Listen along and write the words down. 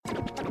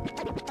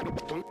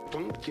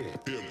it.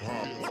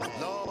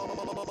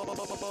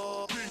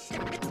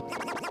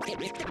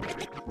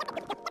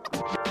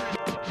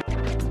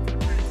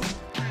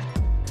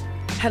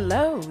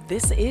 Hello,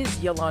 this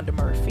is Yolanda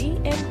Murphy,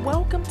 and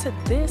welcome to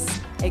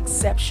This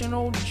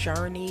Exceptional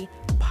Journey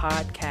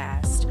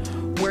podcast,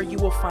 where you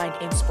will find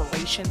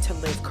inspiration to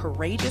live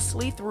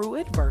courageously through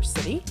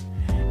adversity,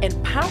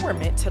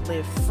 empowerment to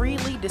live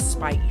freely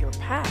despite your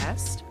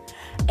past,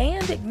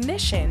 and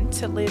ignition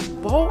to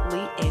live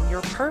boldly in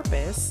your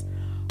purpose,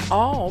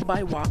 all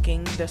by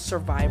walking the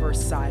survivor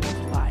side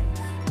of life.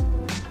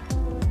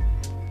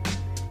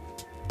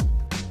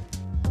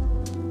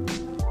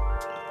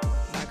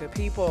 My good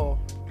people,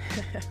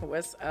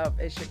 what's up?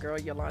 It's your girl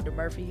Yolanda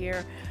Murphy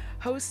here,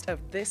 host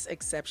of This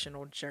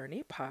Exceptional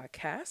Journey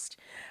podcast.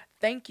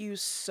 Thank you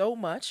so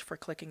much for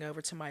clicking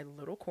over to my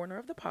little corner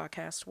of the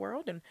podcast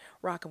world and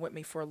rocking with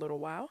me for a little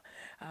while.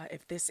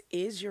 If this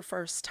is your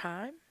first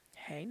time,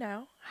 hey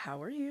now,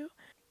 how are you?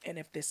 And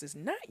if this is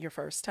not your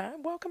first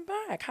time, welcome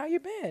back. How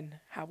you been?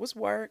 How was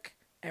work?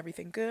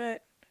 Everything good?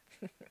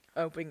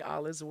 Hoping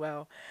all is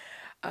well.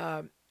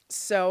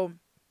 So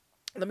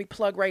let me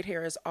plug right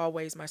here, as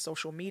always, my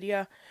social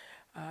media,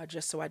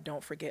 just so I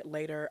don't forget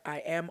later. I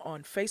am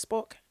on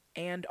Facebook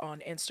and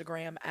on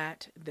Instagram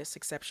at This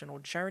Exceptional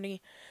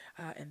Journey.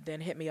 And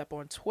then hit me up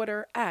on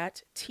Twitter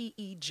at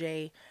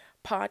TEJ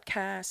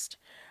Podcast.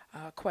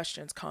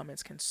 Questions,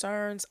 comments,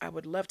 concerns. I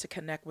would love to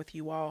connect with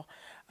you all.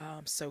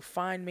 So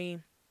find me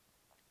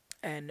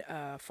and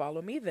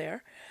follow me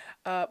there.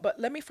 But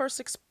let me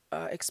first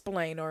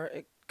explain or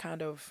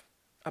kind of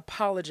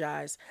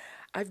apologize.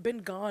 I've been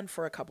gone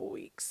for a couple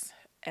weeks,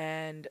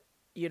 and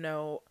you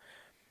know,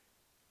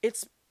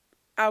 it's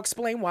I'll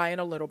explain why in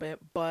a little bit,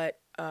 but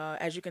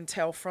as you can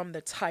tell from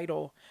the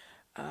title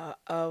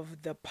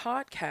of the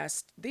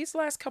podcast, these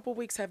last couple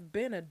weeks have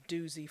been a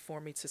doozy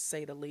for me, to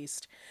say the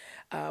least.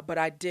 But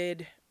I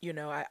did,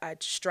 I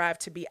strive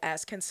to be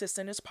as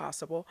consistent as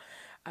possible.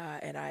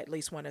 And I at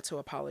least wanted to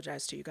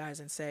apologize to you guys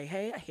and say,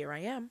 hey, here I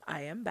am.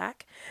 I am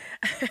back.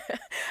 I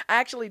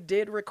actually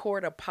did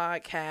record a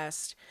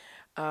podcast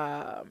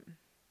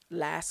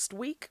last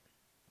week.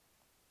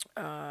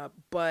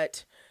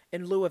 But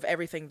in lieu of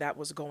everything that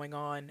was going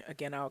on,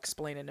 again, I'll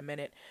explain in a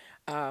minute.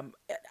 I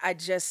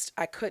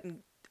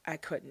couldn't.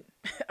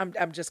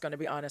 I'm just going to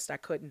be honest. I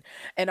couldn't.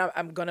 And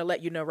I'm going to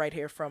let you know right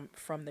here from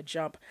the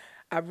jump.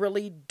 I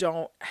really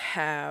don't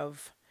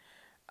have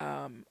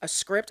a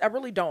script. I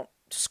really don't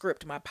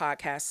script my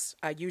podcasts.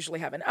 I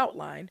usually have an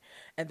outline,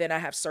 and then I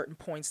have certain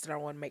points that I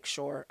want to make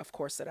sure, of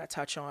course, that I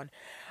touch on.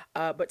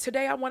 But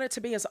today I wanted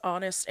to be as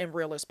honest and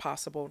real as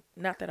possible.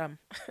 Not that I'm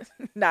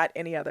not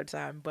any other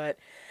time, but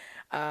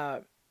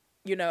as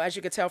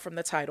you could tell from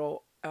the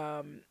title,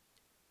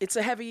 it's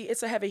a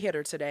heavy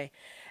hitter today.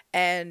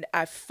 And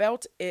I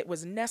felt it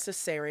was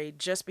necessary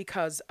just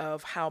because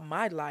of how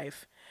my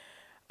life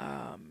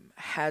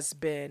has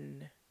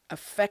been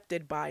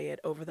affected by it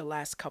over the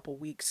last couple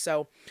weeks.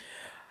 So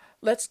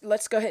let's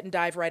go ahead and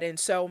dive right in.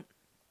 So,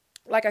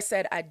 like I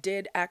said, I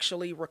did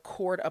actually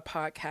record a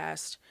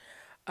podcast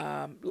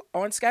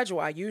on schedule.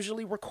 I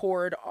usually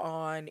record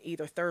on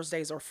either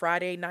Thursdays or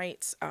Friday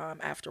nights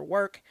after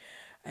work,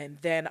 and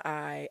then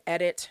I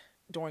edit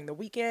during the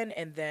weekend,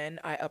 and then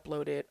I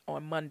upload it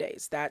on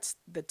Mondays. That's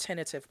the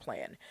tentative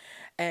plan.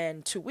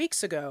 And 2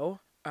 weeks ago,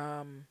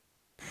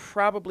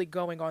 probably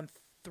going on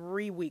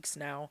 3 weeks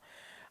now,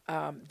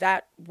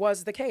 that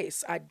was the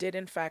case. I did,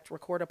 in fact,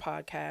 record a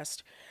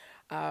podcast,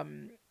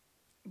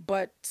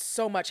 but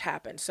so much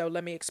happened. So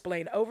let me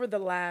explain. Over the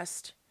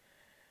last,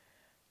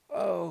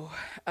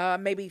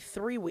 maybe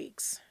 3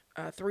 weeks,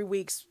 3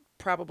 weeks,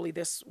 probably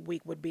this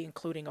week would be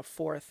including a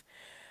fourth,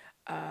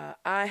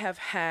 I have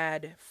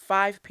had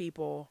 5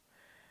 people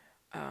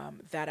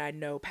that I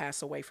know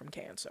pass away from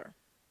cancer.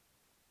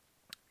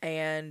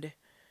 And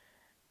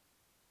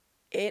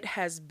it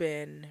has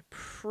been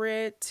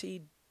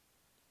pretty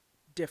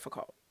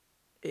difficult.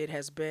 It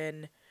has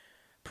been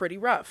pretty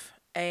rough.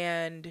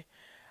 And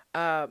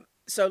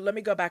so let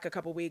me go back a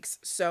couple weeks.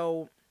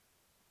 So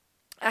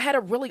I had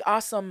a really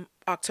awesome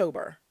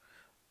October.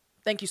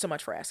 Thank you so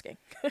much for asking.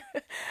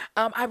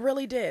 I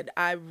really did.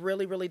 I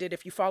really, really did.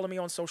 If you follow me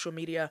on social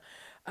media,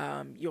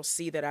 you'll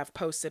see that I've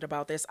posted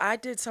about this. I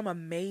did some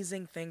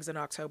amazing things in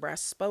October. I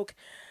spoke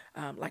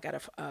like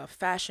at a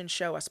fashion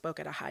show. I spoke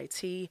at a high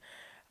tea.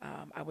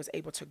 I was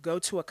able to go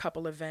to a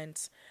couple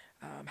events,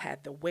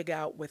 had the wig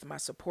out with my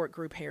support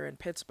group here in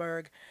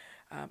Pittsburgh.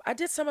 I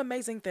did some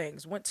amazing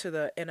things. Went to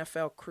the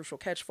NFL Crucial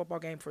Catch football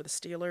game for the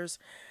Steelers.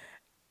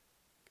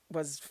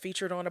 Was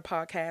featured on a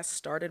podcast,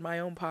 started my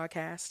own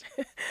podcast.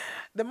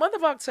 The month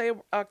of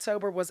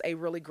October was a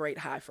really great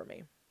high for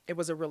me. It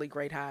was a really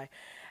great high.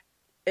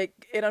 It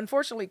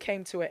unfortunately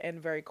came to an end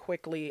very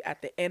quickly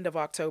at the end of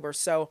October.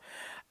 So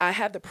I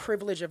had the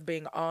privilege of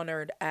being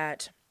honored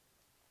at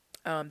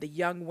the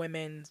Young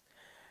Women's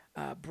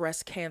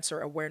Breast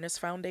Cancer Awareness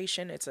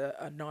Foundation. It's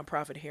a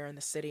nonprofit here in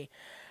the city.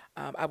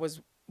 I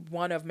was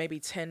one of maybe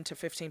 10 to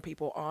 15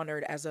 people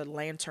honored as a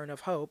Lantern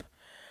of Hope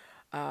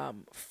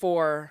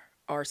for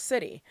our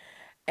city.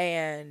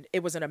 And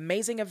it was an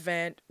amazing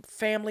event.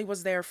 Family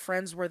was there,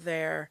 friends were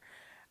there.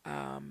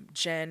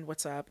 Jen,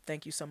 what's up?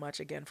 Thank you so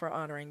much again for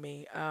honoring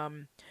me.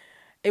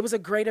 It was a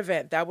great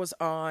event. That was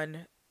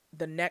on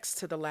the next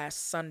to the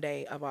last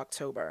Sunday of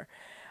October.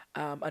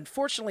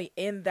 Unfortunately,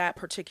 at that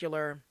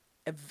particular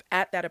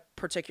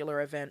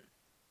event,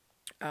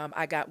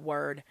 I got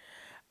word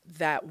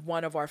that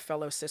one of our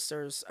fellow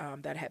sisters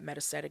that had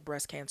metastatic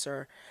breast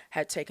cancer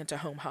had taken to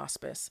home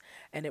hospice,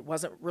 and it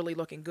wasn't really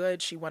looking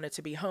good. She wanted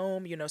to be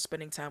home,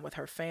 spending time with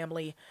her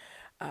family,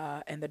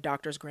 and the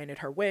doctors granted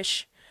her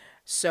wish.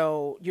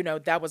 So,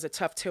 that was a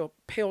tough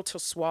pill to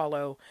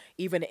swallow,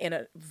 even in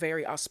a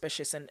very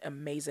auspicious and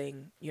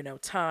amazing,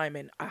 time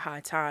and a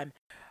high time.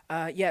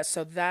 Yeah,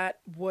 so that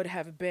would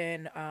have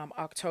been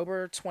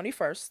October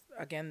 21st,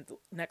 again,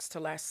 next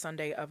to last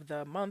Sunday of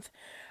the month.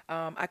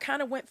 I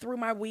kind of went through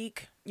my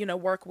week,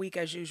 work week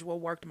as usual,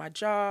 worked my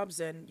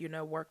jobs and,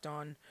 worked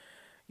on,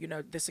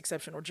 this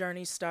exceptional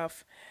journey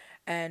stuff.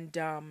 And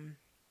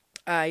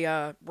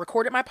I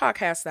recorded my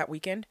podcast that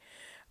weekend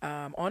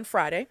on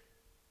Friday.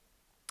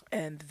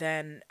 And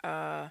then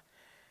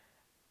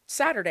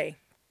Saturday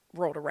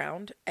rolled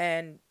around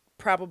and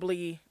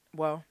probably,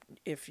 well,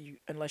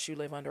 unless you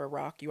live under a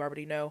rock, you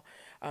already know,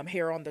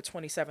 here on the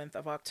 27th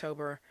of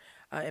October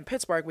in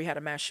Pittsburgh, we had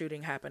a mass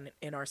shooting happen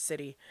in our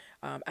city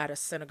at a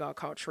synagogue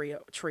called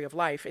Tree of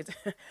Life.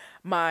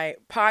 My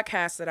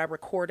podcast that I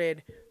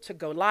recorded to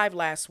go live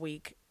last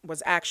week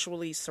was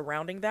actually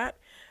surrounding that.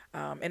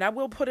 And I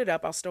will put it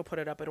up. I'll still put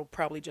it up. It'll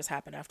probably just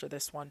happen after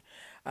this one.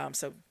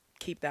 So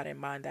keep that in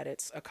mind that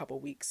it's a couple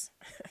weeks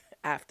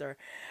after.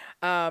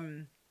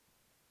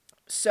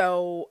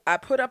 So I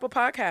put up a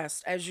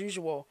podcast as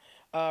usual,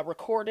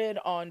 recorded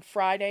on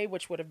Friday,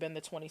 which would have been the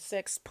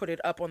 26th, put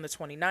it up on the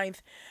 29th.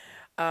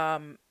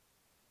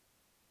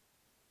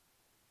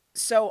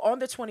 So on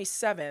the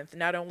 27th,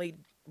 not only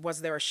was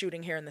there a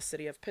shooting here in the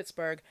city of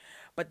Pittsburgh,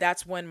 but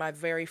that's when my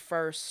very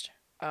first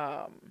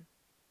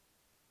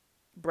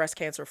breast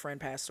cancer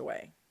friend passed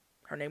away.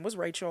 Her name was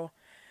Rachel.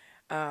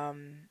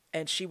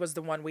 And she was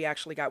the one we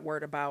actually got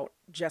word about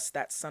just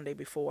that Sunday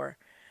before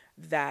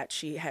that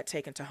she had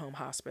taken to home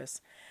hospice.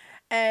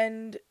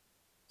 And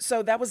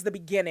so that was the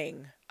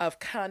beginning of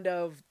kind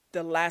of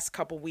the last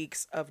couple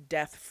weeks of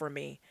death for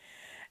me.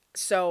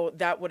 So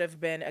that would have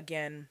been,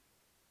 again,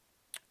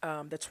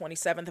 the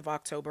 27th of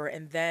October.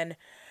 And then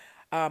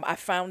I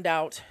found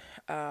out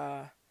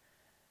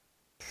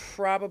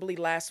probably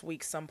last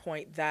week, some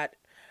point, that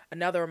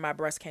another of my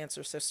breast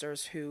cancer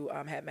sisters who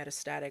had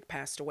metastatic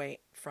passed away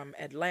from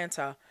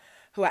Atlanta,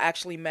 who I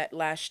actually met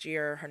last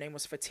year. Her name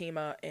was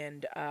Fatima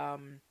in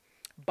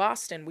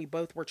Boston. We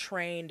both were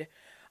trained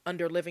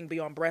under Living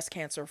Beyond Breast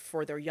Cancer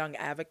for their Young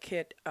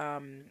Advocate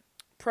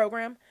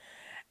program.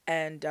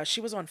 And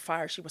she was on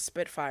fire. She was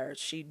spitfire.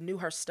 She knew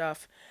her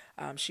stuff.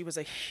 She was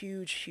a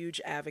huge,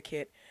 huge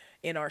advocate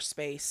in our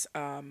space.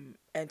 And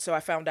so I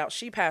found out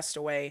she passed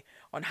away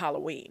on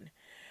Halloween.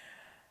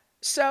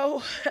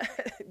 So,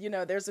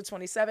 there's the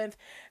 27th,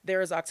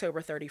 there is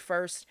October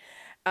 31st.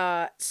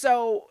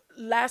 So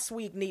last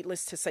week,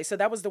 needless to say, so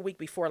that was the week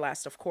before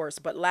last, of course,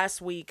 but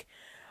last week,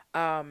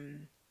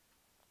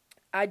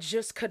 I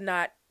just could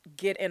not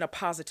get in a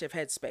positive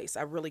headspace.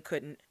 I really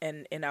couldn't.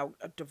 And I'll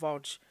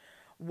divulge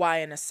why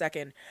in a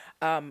second.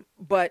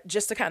 But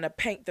just to kind of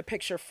paint the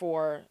picture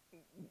for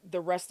the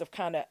rest of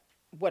kind of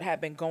what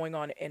had been going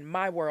on in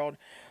my world.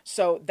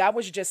 So that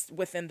was just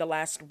within the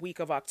last week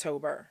of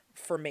October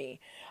for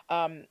me.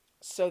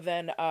 So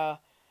then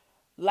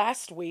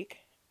last week,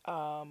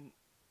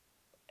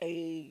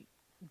 a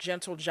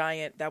gentle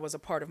giant that was a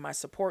part of my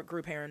support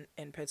group here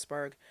in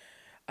Pittsburgh,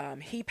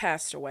 he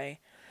passed away.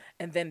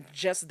 And then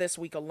just this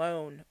week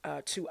alone,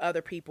 two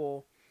other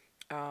people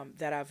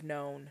that I've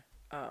known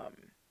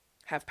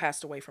have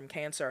passed away from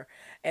cancer.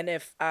 And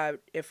if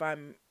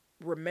I'm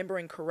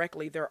remembering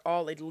correctly, they're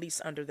all at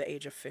least under the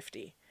age of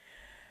 50.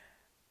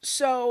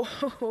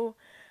 So,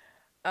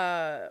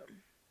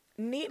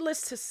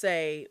 needless to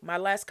say, my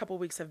last couple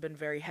weeks have been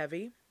very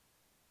heavy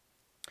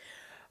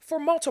for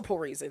multiple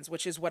reasons,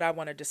 which is what I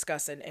want to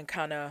discuss and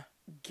kind of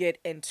get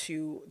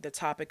into the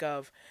topic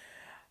of.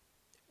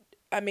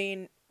 I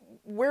mean,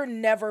 we're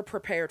never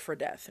prepared for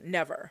death.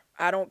 Never.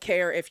 I don't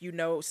care if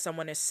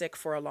someone is sick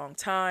for a long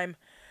time,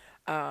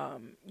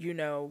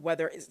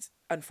 whether it's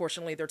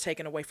unfortunately they're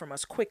taken away from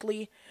us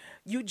quickly.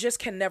 You just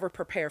can never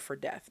prepare for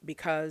death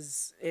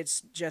because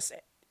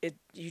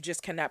you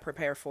just cannot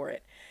prepare for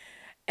it.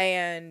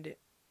 And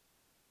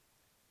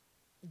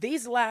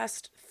these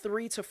last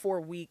 3 to 4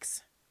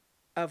 weeks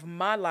of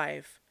my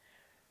life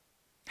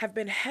have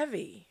been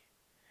heavy.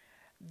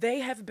 They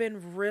have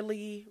been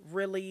really,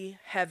 really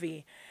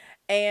heavy.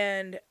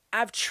 And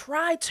I've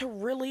tried to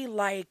really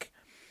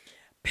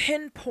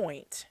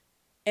pinpoint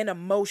an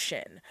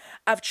emotion.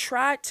 I've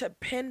tried to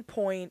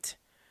pinpoint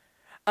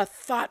a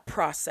thought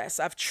process.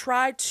 I've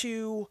tried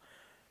to,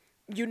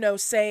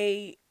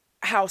 say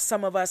how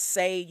some of us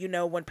say,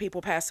 when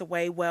people pass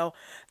away, well,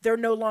 they're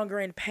no longer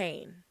in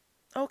pain.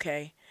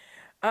 Okay.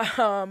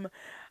 I've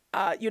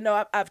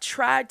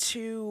tried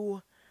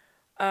to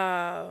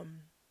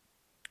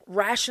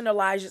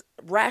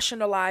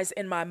rationalize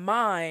in my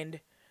mind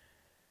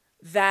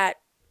that,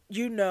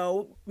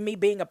 me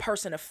being a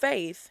person of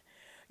faith,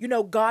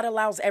 God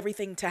allows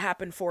everything to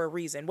happen for a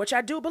reason, which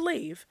I do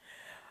believe.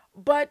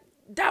 But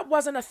that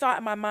wasn't a thought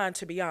in my mind,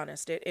 to be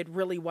honest. It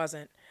really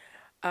wasn't.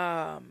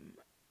 I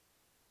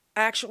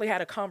actually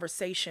had a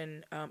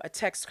conversation, a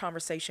text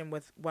conversation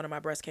with one of my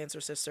breast cancer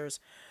sisters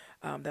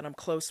that I'm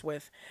close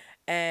with.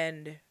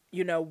 And,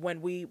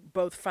 when we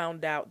both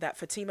found out that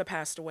Fatima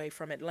passed away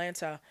from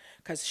Atlanta,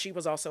 because she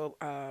was also,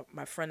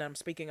 my friend I'm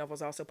speaking of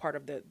was also part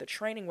of the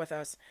training with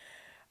us,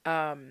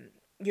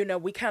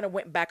 we kind of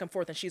went back and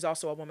forth, and she's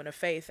also a woman of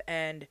faith.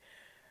 And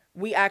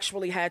we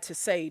actually had to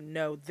say,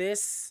 no,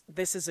 this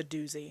is a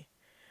doozy.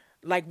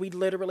 Like, we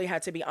literally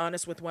had to be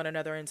honest with one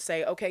another and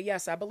say, okay,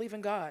 yes, I believe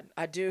in God.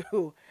 I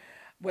do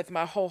with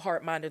my whole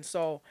heart, mind, and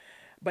soul.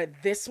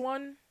 But this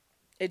one,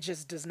 it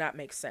just does not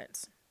make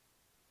sense.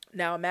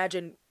 Now,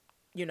 imagine,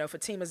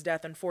 Fatima's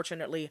death,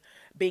 unfortunately,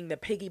 being the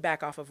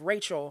piggyback off of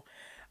Rachel.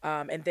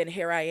 And then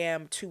here I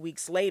am 2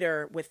 weeks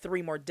later with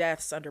three more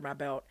deaths under my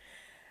belt.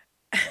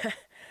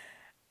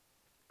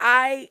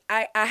 I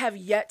have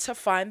yet to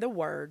find the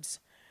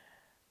words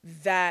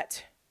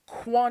that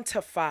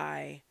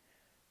quantify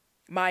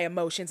my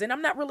emotions. And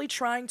I'm not really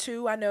trying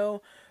to. I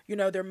know,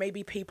 there may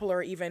be people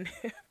or even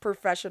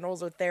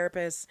professionals or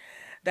therapists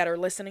that are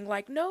listening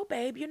like, no,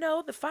 babe,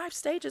 the 5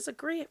 stages of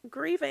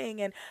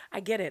grieving. And I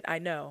get it. I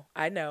know.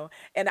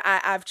 And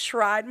I've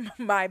tried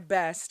my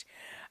best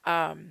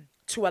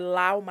to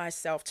allow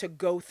myself to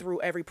go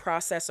through every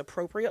process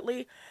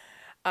appropriately.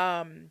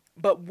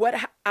 But what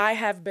I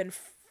have been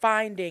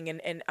finding,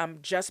 and I'm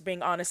just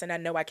being honest, and I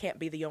know I can't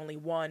be the only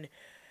one,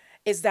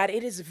 is that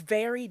it is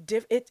very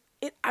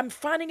I'm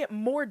finding it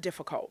more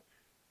difficult.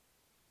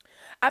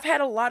 I've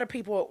had a lot of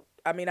people,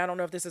 I mean, I don't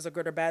know if this is a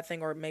good or bad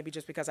thing, or maybe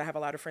just because I have a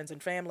lot of friends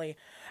and family.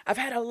 I've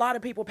had a lot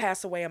of people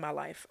pass away in my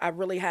life. I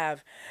really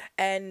have.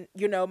 And,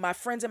 my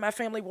friends and my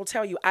family will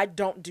tell you I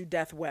don't do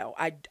death well.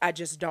 I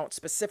just don't.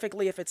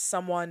 Specifically if it's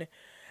someone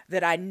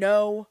that I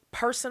know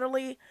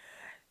personally,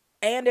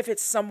 and if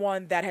it's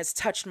someone that has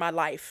touched my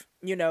life,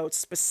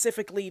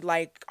 specifically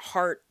like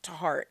heart to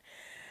heart.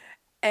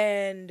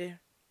 And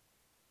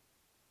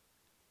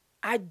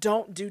I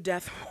don't do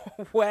death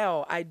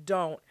well. I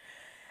don't.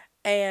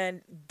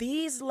 And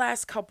these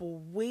last couple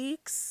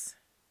weeks,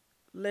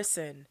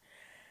 listen,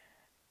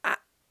 I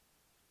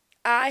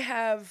I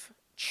have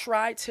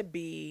tried to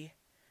be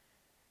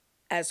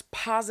as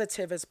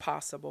positive as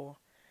possible,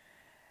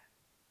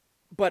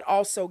 but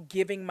also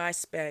giving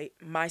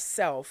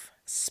myself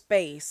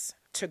space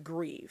to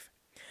grieve.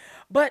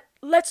 But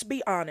let's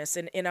be honest,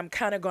 and I'm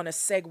kind of going to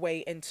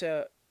segue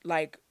into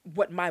like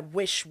what my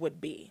wish would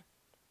be.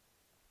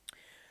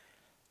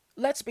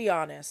 Let's be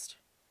honest.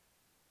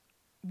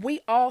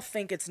 We all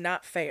think it's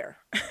not fair.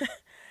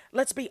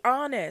 Let's be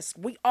honest.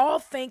 We all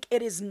think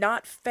it is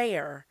not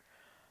fair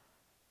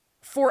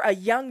for a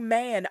young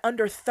man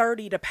under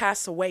 30 to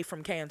pass away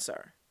from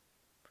cancer,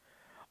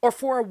 or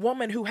for a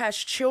woman who has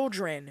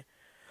children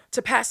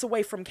to pass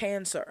away from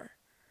cancer.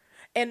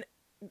 And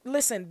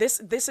listen, this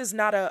is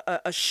not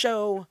a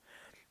show,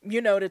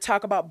 to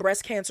talk about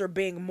breast cancer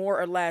being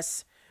more or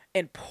less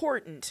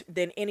important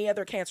than any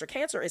other cancer.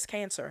 Cancer is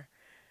cancer.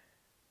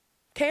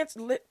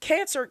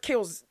 Cancer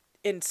kills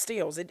and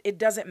steals. It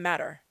doesn't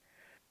matter.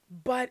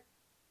 But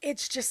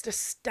it's just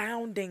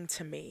astounding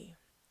to me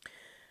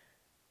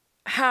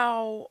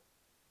how,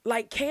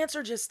 like,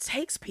 cancer just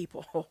takes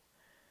people.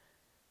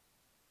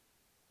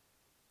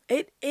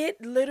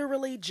 It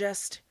literally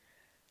just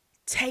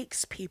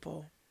takes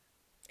people.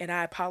 And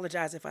I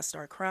apologize if I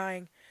start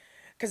crying,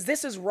 because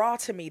this is raw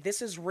to me.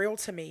 This is real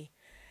to me.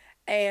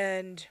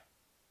 And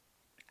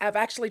I've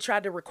actually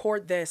tried to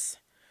record this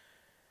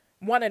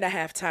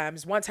 1.5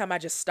 times. One time I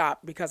just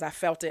stopped because I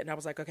felt it and I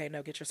was like, okay,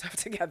 no, get yourself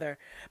together.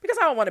 Because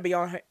I don't want to be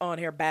on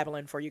here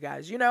babbling for you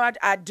guys.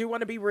 I do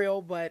want to be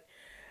real, but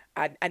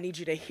I need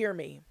you to hear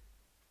me.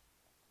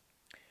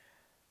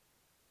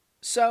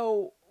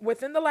 So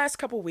within the last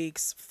couple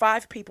weeks,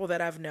 5 people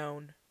that I've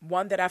known,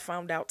 one that I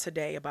found out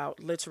today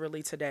about,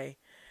 literally today,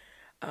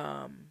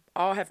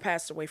 all have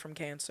passed away from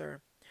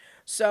cancer.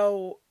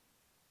 So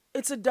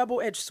it's a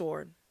double-edged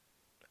sword.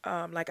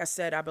 Like I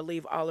said, I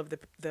believe all of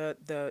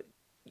the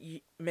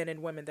men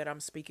and women that I'm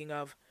speaking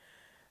of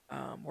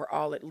were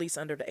all at least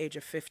under the age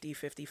of 50,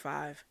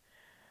 55.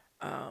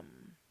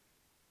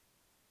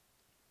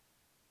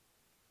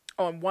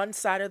 On one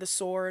side of the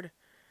sword,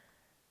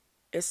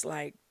 it's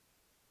like,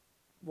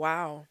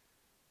 wow,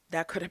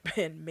 that could have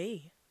been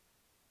me.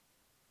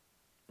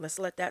 Let's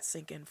let that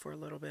sink in for a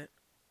little bit.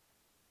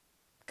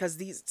 Because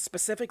these,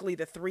 specifically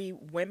the 3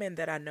 women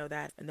that I know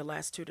that in the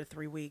last 2 to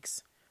 3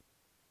 weeks,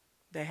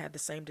 they had the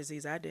same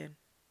disease I did.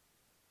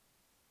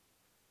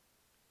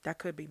 That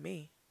could be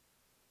me,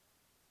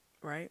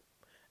 right?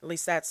 At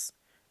least I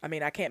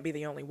can't be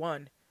the only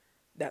one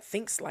that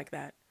thinks like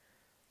that.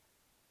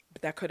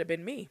 But that could have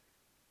been me.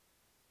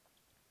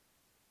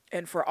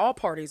 And for all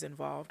parties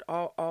involved,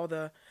 all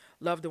the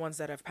loved ones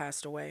that have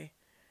passed away,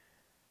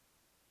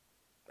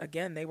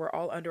 again, they were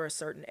all under a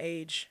certain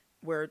age.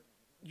 where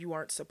you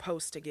aren't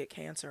supposed to get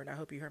cancer. And I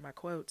hope you heard my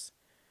quotes.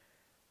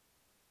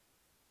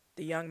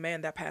 The young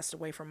man that passed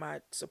away from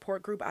my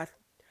support group, I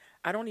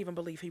don't even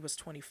believe he was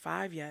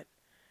 25 yet.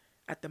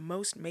 At the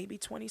most, maybe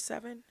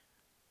 27.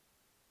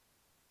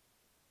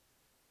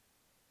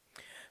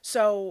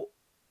 So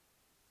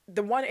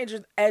the one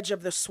edge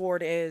of the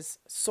sword is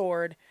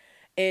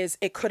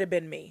it could have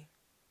been me.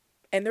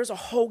 And there's a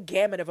whole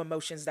gamut of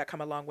emotions that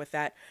come along with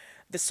that.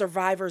 The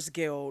survivor's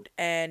guilt,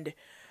 and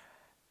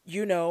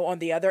on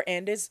the other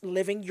end is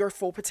living your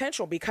full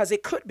potential, because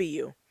it could be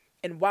you.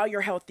 And while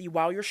you're healthy,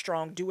 while you're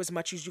strong, do as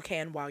much as you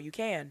can while you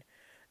can.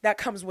 That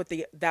comes with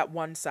that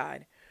one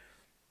side.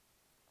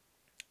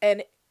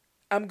 And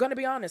I'm going to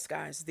be honest,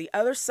 guys. The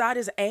other side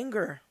is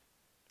anger.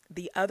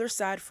 The other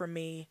side for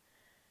me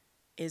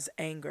is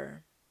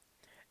anger.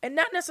 And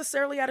not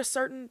necessarily at a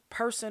certain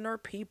person or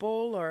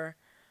people or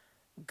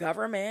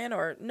government,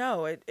 or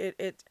no, it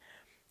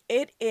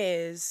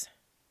is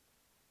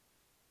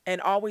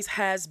and always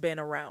has been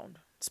around.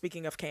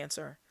 Speaking of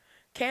cancer,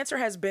 cancer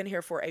has been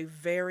here for a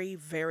very,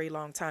 very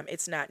long time.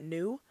 It's not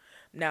new.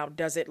 Now,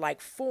 does it like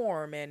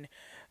form, and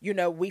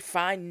we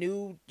find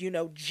new,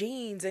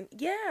 genes, and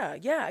yeah,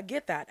 I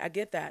get that. I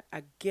get that.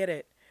 I get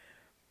it.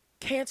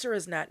 Cancer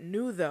is not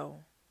new though.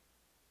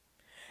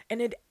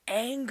 And it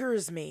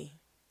angers me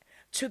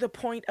to the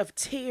point of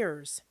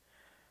tears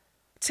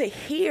to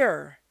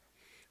hear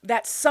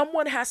that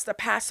someone has to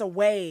pass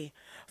away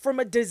from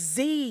a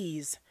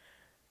disease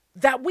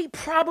that we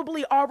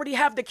probably already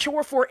have the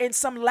cure for in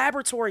some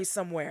laboratory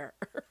somewhere.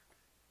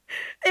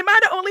 Am I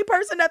the only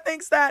person that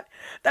thinks that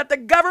the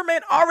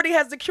government already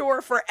has the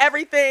cure for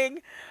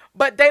everything,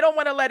 but they don't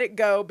want to let it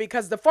go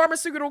because the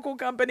pharmaceutical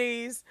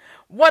companies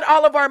want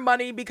all of our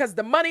money because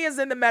the money is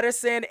in the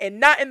medicine and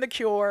not in the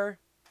cure?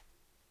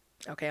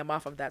 Okay, I'm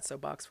off of that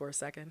soapbox for a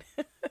second.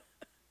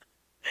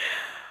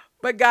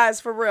 But guys,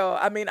 for real,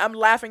 I mean, I'm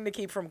laughing to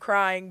keep from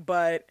crying,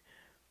 but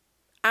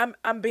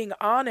I'm being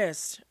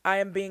honest. I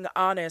am being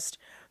honest.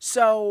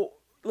 So,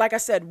 like I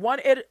said, one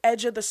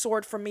edge of the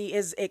sword for me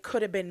is it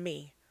could have been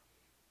me.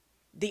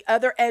 The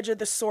other edge of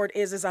the sword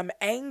is I'm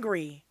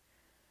angry.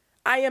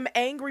 I am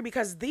angry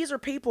because these are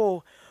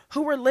people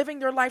who were living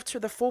their life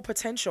to the full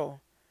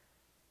potential.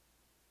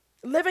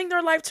 Living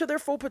their life to their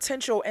full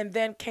potential, and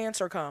then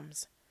cancer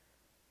comes.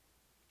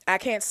 I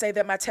can't say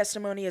that my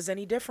testimony is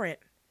any different.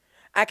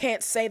 I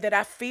can't say that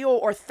I feel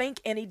or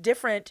think any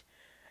different.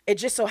 It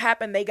just so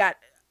happened they got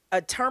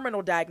a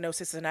terminal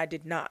diagnosis and I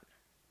did not.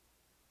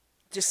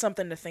 Just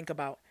something to think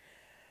about.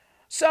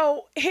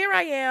 So here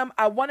I am.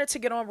 I wanted to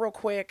get on real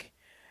quick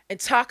and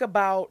talk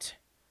about,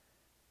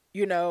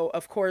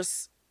 of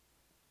course,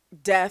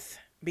 death,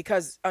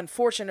 because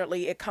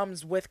unfortunately it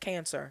comes with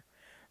cancer.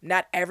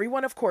 Not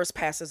everyone, of course,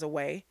 passes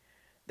away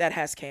that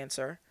has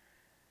cancer,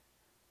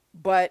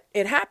 but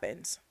it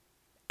happens.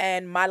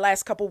 And my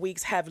last couple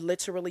weeks have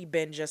literally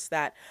been just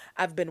that.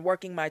 I've been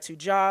working my 2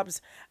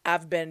 jobs.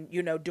 I've been,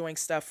 doing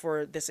stuff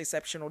for this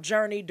exceptional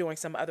journey, doing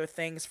some other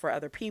things for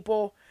other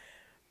people.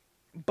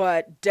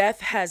 But death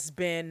has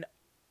been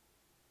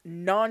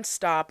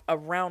nonstop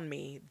around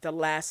me the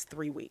last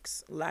 3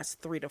 weeks,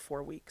 last 3 to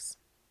 4 weeks.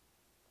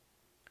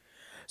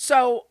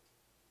 So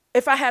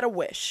if I had a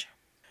wish,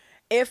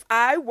 if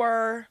I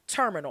were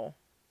terminal,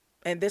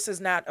 and this is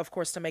not, of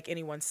course, to make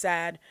anyone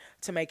sad,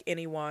 to make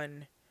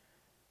anyone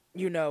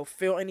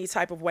feel any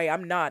type of way.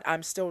 I'm not.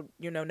 I'm still,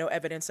 no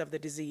evidence of the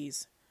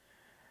disease.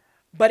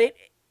 But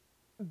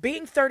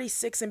being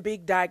 36 and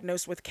being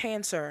diagnosed with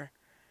cancer,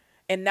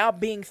 and now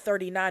being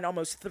 39,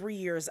 almost 3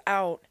 years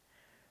out,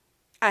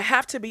 I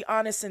have to be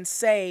honest and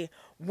say,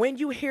 when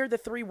you hear the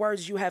 3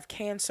 words, you have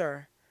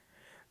cancer,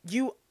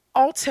 you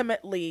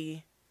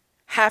ultimately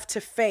have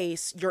to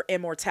face your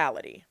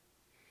immortality.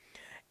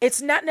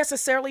 It's not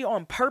necessarily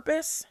on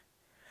purpose,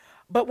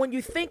 but when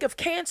you think of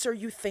cancer,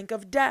 you think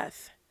of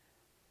death.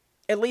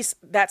 At least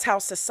that's how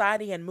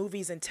society and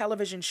movies and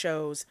television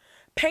shows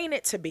paint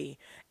it to be.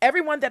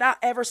 Everyone that I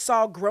ever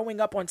saw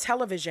growing up on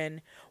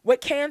television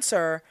with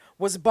cancer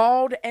was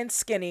bald and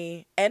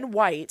skinny and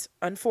white,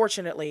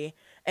 unfortunately,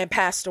 and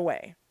passed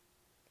away.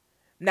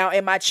 Now,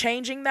 am I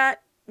changing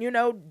that,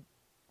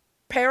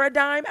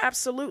 paradigm?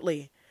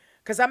 Absolutely.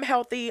 Because I'm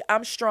healthy,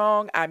 I'm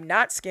strong, I'm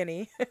not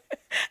skinny,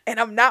 and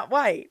I'm not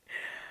white.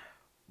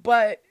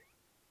 But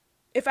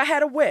if I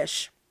had a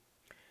wish,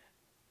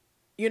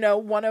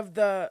 one of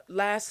the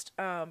last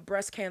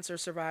breast cancer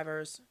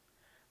survivors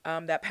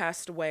that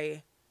passed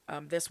away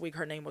this week,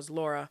 her name was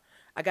Laura.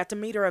 I got to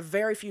meet her a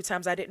very few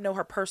times. I didn't know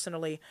her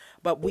personally,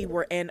 but we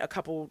were in a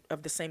couple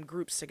of the same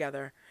groups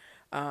together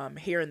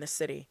here in the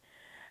city.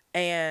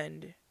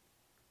 And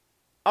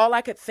all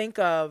I could think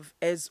of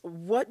is,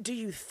 what do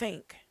you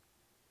think?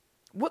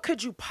 What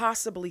could you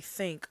possibly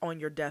think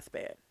on your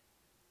deathbed?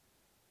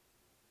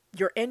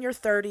 You're in your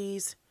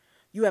 30s.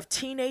 You have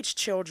teenage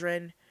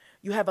children.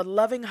 You have a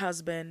loving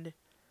husband,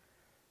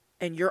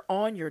 and you're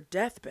on your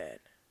deathbed.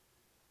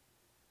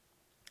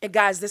 And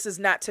guys, this is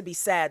not to be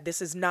sad. This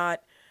is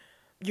not,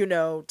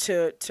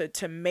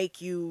 to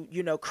make you,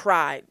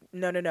 cry.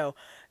 No.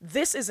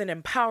 This is an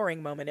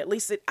empowering moment. At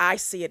least I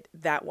see it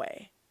that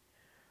way.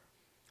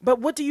 But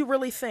what do you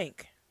really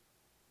think?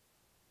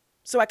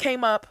 So I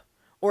came up,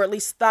 or at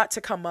least thought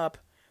to come up,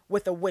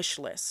 with a wish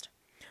list.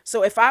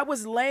 So if I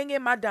was laying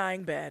in my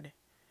dying bed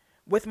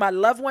with my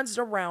loved ones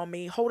around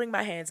me, holding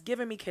my hands,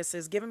 giving me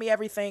kisses, giving me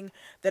everything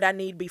that I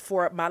need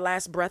before my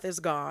last breath is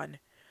gone,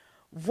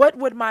 what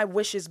would my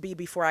wishes be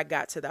before I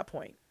got to that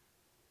point?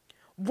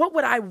 What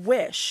would I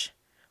wish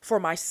for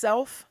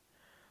myself,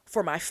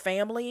 for my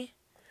family,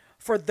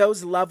 for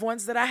those loved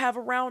ones that I have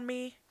around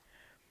me?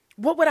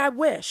 What would I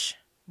wish?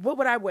 What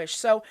would I wish?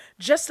 So,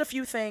 just a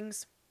few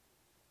things.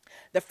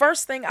 The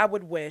first thing I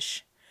would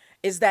wish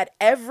is that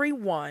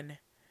everyone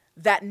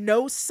that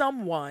knows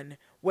someone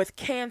with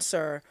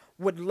cancer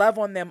would love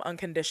on them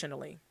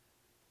unconditionally.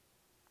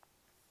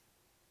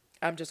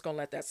 I'm just going to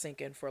let that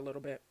sink in for a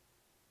little bit.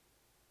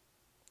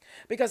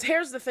 Because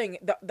here's the thing,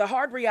 the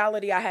hard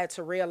reality I had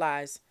to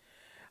realize,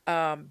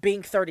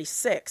 being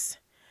 36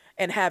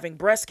 and having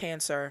breast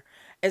cancer,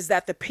 is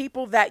that the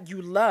people that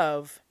you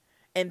love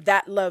and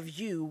that love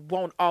you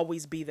won't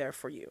always be there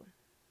for you.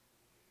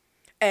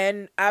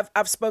 And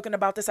I've spoken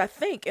about this, I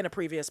think, in a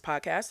previous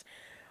podcast,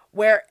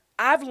 where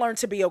I've learned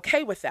to be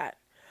okay with that.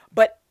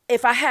 But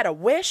if I had a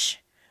wish,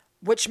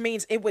 which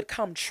means it would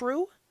come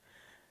true,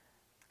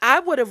 I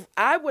would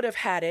have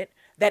had it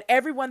that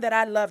everyone that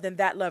I loved and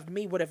that loved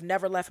me would have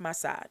never left my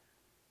side.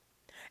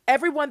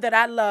 Everyone that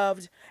I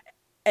loved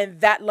and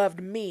that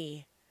loved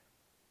me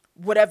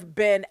would have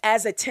been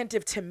as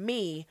attentive to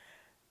me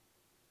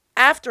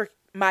after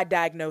my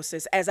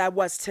diagnosis as I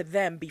was to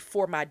them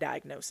before my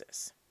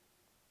diagnosis.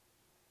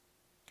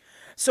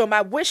 So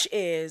my wish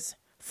is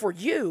for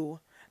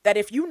you that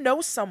if you know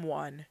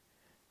someone,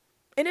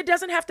 and it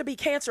doesn't have to be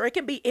cancer, it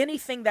can be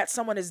anything that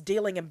someone is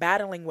dealing and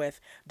battling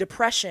with,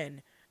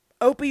 depression,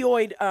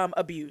 opioid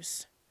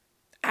abuse.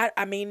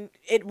 I mean,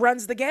 it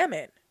runs the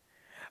gamut.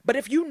 But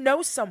if you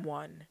know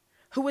someone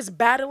who is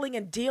battling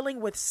and dealing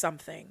with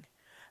something,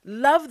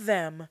 love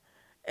them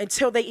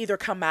until they either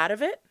come out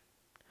of it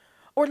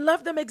or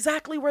love them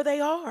exactly where they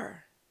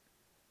are.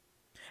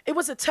 It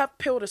was a tough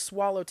pill to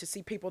swallow to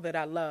see people that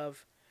I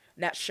love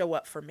not show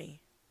up for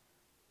me.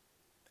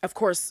 Of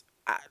course,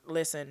 I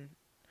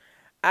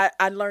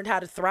learned how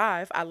to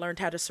thrive. I learned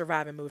how to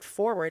survive and move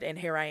forward. And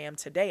here I am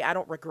today. I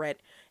don't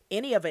regret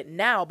any of it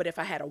now. But if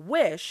I had a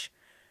wish,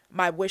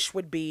 my wish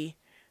would be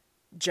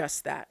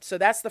just that. So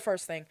that's the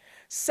first thing.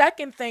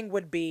 Second thing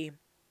would be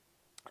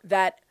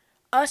that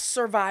us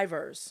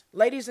survivors,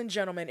 ladies and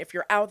gentlemen, if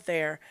you're out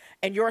there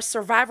and you're a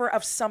survivor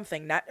of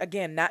something,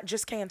 not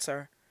just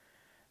cancer,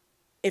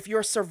 if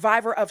you're a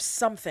survivor of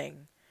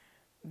something,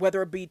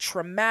 whether it be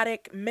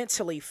traumatic,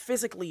 mentally,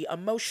 physically,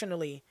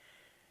 emotionally,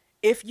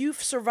 if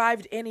you've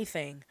survived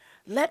anything,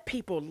 let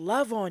people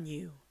love on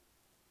you.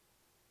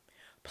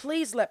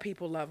 Please let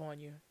people love on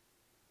you.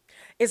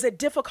 Is it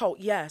difficult?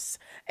 Yes.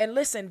 And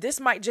listen, this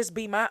might just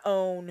be my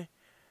own,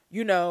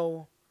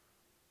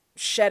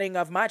 shedding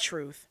of my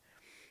truth.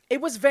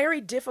 It was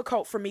very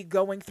difficult for me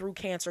going through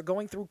cancer,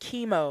 going through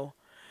chemo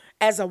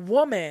as a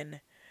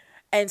woman,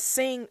 and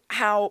seeing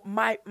how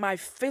my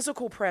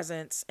physical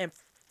presence and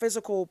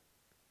physical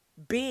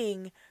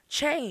being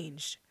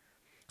changed.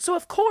 So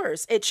of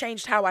course it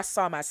changed how I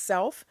saw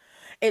myself.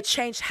 It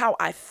changed how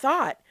I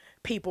thought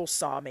people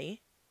saw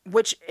me,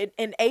 which it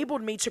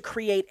enabled me to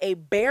create a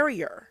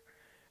barrier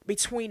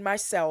between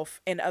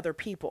myself and other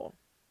people.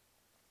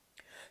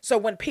 So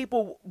when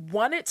people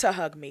wanted to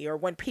hug me, or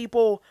when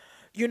people,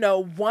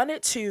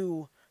 wanted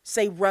to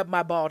say rub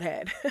my bald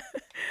head,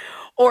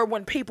 or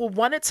when people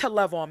wanted to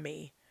love on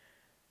me,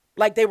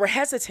 like they were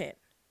hesitant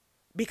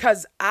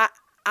because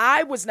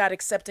I was not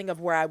accepting of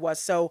where I was.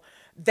 So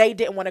they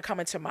didn't want to come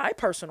into my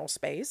personal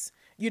space,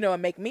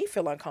 and make me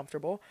feel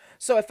uncomfortable.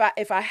 So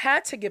if I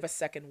had to give a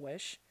second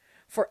wish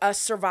for us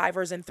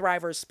survivors and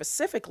thrivers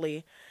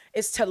specifically,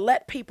 is to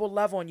let people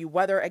love on you,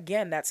 whether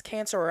again, that's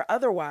cancer or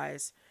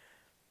otherwise.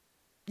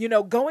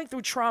 Going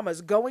through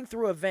traumas, going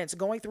through events,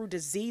 going through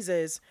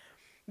diseases,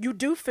 you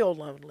do feel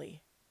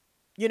lonely.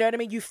 You know what I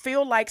mean? You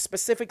feel like,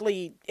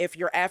 specifically if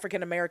you're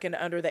African American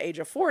under the age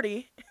of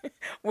 40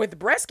 with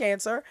breast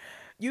cancer,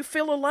 you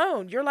feel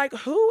alone. You're like,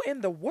 who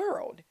in the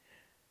world?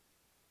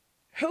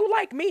 Who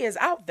like me is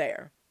out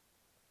there?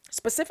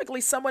 Specifically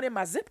someone in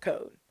my zip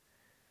code.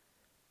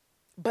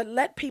 But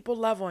let people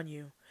love on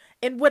you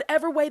in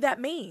whatever way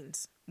that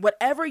means.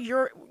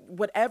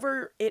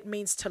 Whatever it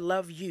means to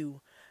love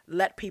you,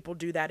 let people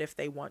do that if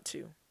they want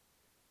to.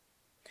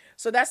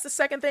 So that's the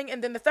second thing.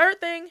 And then the third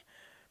thing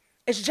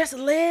is just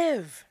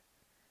live.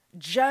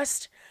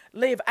 Just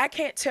live. I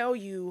can't tell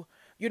you,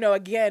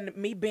 again,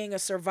 me being a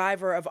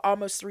survivor of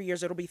almost 3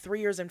 years, it'll be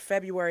 3 years in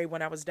February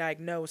when I was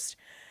diagnosed.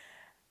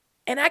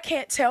 And I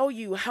can't tell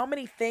you how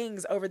many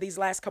things over these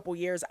last couple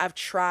years I've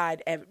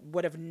tried and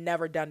would have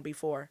never done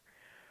before.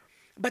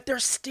 But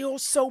there's still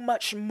so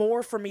much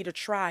more for me to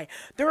try.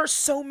 There are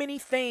so many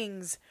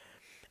things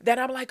that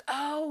I'm like,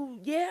 oh,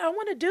 yeah, I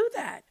want to do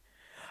that.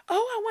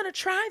 Oh, I want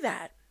to try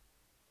that.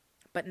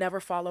 But never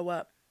follow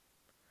up.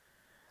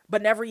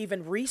 But never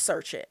even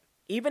research it.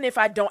 Even if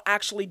I don't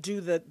actually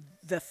do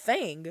the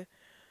thing,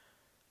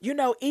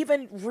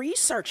 even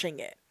researching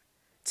it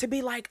to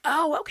be like,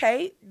 oh,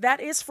 okay, that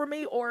is for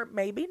me, or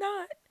maybe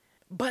not.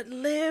 But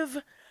live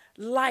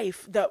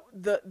life.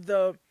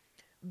 The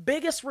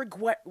biggest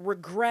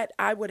regret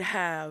I would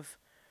have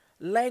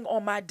laying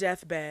on my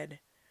deathbed,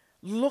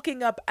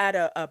 looking up at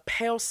a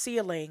pale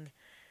ceiling,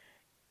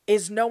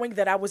 is knowing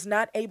that I was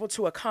not able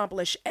to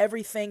accomplish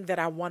everything that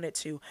I wanted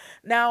to.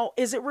 Now,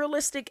 is it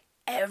realistic?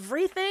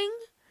 Everything?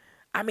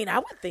 I mean, I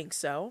would think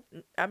so.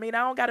 I mean, I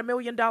don't got $1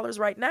 million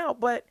right now,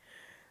 but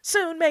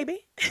soon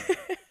maybe.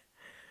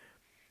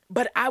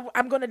 But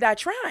I'm going to die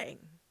trying.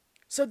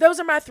 So those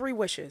are my three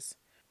wishes.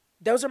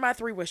 Those are my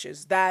three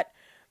wishes, that,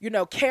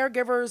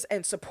 caregivers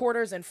and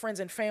supporters and friends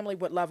and family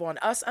would love on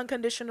us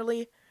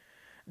unconditionally,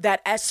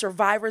 that as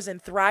survivors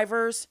and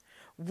thrivers,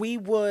 we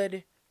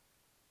would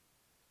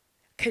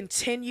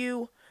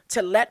continue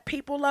to let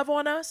people love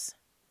on us.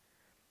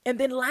 And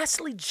then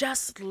lastly,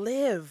 just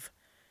live.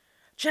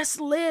 Just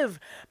live.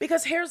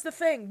 Because here's the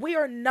thing. We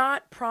are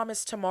not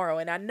promised tomorrow.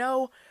 And I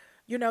know,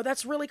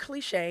 that's really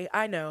cliche.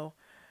 I know.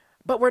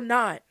 But we're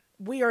not.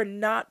 We are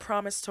not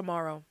promised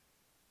tomorrow.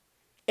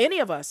 Any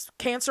of us,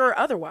 cancer or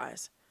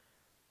otherwise.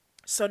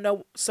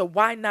 So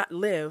why not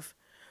live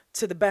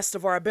to the best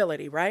of our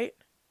ability, right?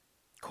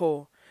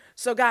 Cool.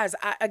 So guys,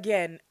 I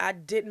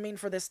didn't mean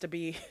for this to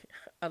be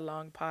a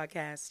long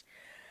podcast.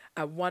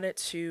 I wanted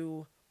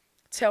to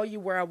tell you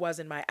where I was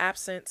in my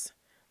absence,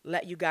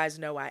 let you guys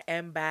know I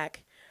am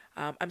back.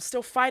 I'm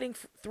still fighting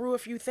through a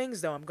few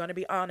things, though. I'm going to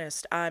be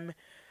honest. I'm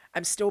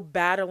still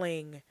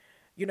battling,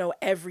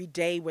 every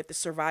day with the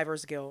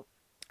survivor's guilt.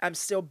 I'm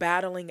still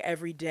battling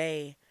every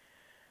day,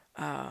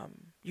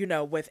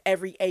 with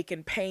every ache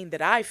and pain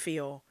that I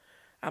feel.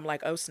 I'm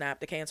like, oh snap,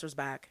 the cancer's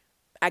back.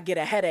 I get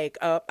a headache.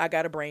 I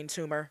got a brain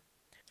tumor.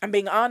 I'm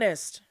being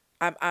honest.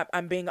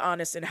 I'm being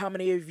honest. And how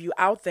many of you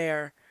out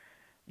there,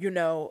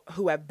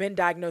 who have been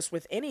diagnosed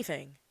with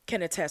anything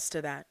can attest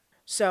to that.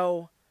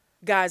 So,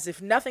 guys,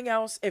 if nothing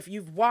else, if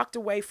you've walked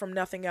away from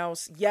nothing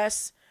else,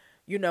 yes,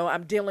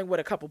 I'm dealing with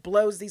a couple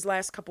blows these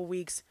last couple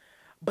weeks,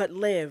 but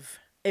live.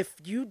 If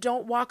you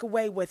don't walk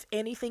away with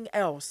anything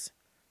else,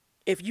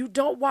 if you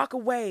don't walk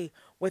away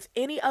with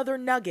any other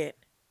nugget,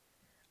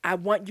 I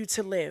want you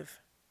to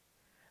live.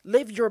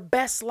 Live your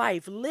best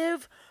life.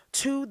 Live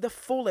to the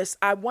fullest.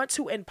 I want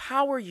to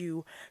empower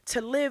you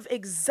to live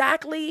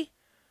exactly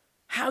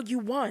how you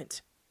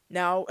want.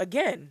 Now,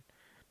 again,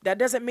 that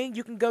doesn't mean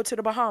you can go to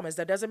the Bahamas.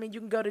 That doesn't mean you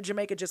can go to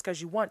Jamaica just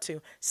because you want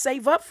to.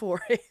 Save up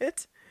for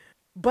it.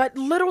 But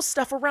little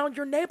stuff around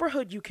your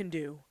neighborhood you can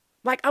do.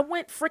 Like, I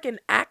went freaking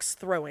axe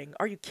throwing.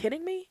 Are you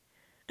kidding me?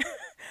 I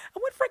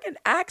went freaking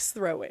axe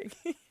throwing.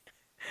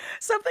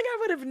 Something I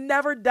would have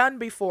never done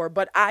before,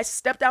 but I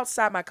stepped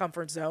outside my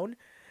comfort zone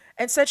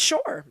and said,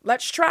 sure,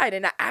 let's try it.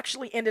 And I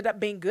actually ended up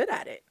being good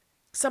at it.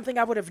 Something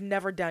I would have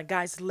never done.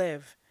 Guys,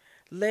 live.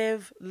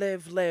 Live,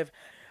 live, live.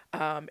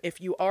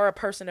 If you are a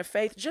person of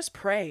faith, just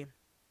pray.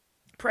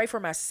 Pray for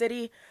my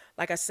city.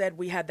 Like I said,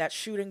 we had that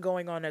shooting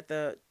going on at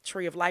the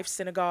Tree of Life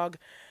Synagogue.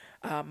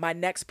 My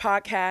next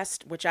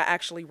podcast, which I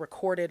actually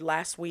recorded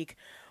last week,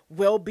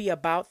 will be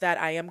about that.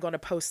 I am going to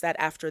post that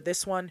after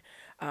this one.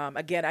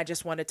 Again, I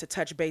just wanted to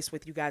touch base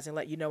with you guys and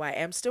let you know I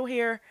am still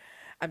here.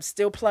 I'm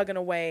still plugging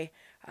away.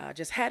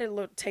 Just had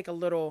to take a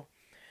little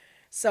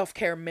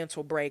self-care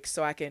mental break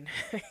so I can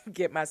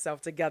get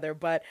myself together.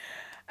 But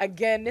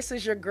again, this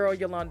is your girl,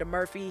 Yolanda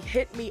Murphy.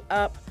 Hit me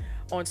up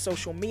on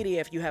social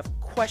media if you have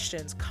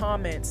questions,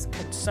 comments,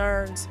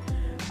 concerns.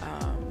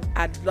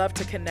 I'd love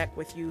to connect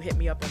with you. Hit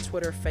me up on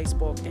Twitter,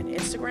 Facebook, and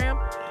Instagram.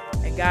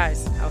 And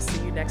guys, I'll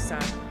see you next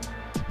time.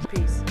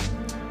 Peace.